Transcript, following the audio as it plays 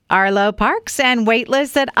Arlo Parks and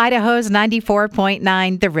Waitlist at Idaho's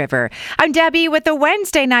 94.9 The River. I'm Debbie with the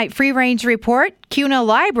Wednesday night free range report. Kuna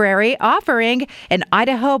Library offering an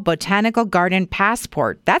Idaho Botanical Garden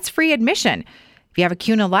passport. That's free admission. If you have a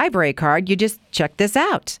Kuna Library card, you just check this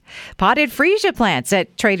out. Potted freesia plants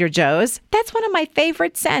at Trader Joe's. That's one of my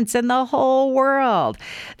favorite scents in the whole world.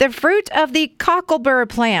 The fruit of the cocklebur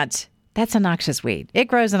plant. That's a noxious weed. It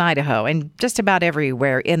grows in Idaho and just about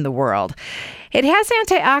everywhere in the world. It has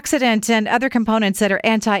antioxidants and other components that are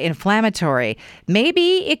anti-inflammatory.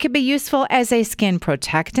 Maybe it could be useful as a skin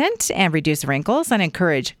protectant and reduce wrinkles and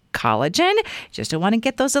encourage collagen. Just don't want to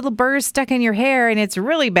get those little burrs stuck in your hair, and it's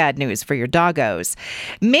really bad news for your doggos.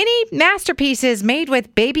 Mini masterpieces made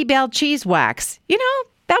with Baby Bell cheese wax. You know,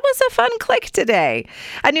 that was a fun click today.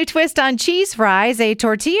 A new twist on cheese fries, a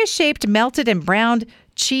tortilla-shaped melted and browned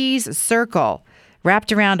cheese circle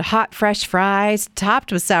wrapped around hot, fresh fries,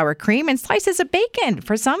 topped with sour cream and slices of bacon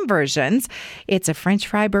for some versions. It's a French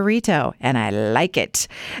fry burrito, and I like it.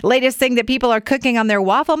 Latest thing that people are cooking on their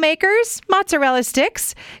waffle makers, mozzarella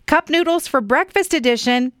sticks, cup noodles for breakfast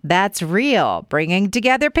edition. That's real. Bringing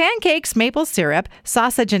together pancakes, maple syrup,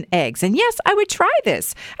 sausage, and eggs. And yes, I would try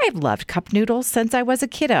this. I've loved cup noodles since I was a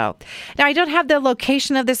kiddo. Now, I don't have the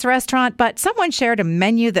location of this restaurant, but someone shared a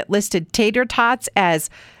menu that listed tater tots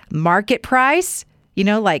as market price. You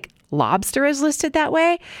know, like lobster is listed that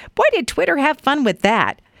way. Boy, did Twitter have fun with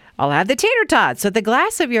that. I'll have the tater tots with a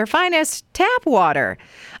glass of your finest tap water.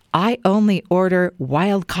 I only order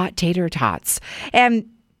wild-caught tater tots. And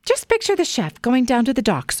just picture the chef going down to the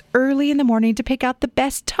docks early in the morning to pick out the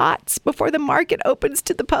best tots before the market opens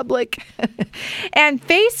to the public. And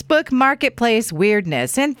Facebook Marketplace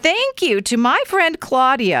weirdness. And thank you to my friend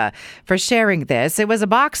Claudia for sharing this. It was a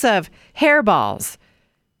box of hairballs,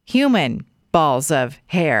 human balls of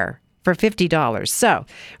hair for $50. So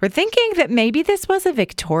we're thinking that maybe this was a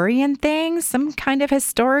Victorian thing, some kind of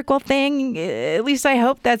historical thing. At least I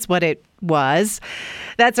hope that's what it was.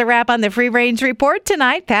 That's a wrap on the Free Range Report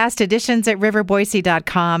tonight. Past editions at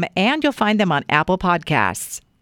riverboise.com, and you'll find them on Apple Podcasts.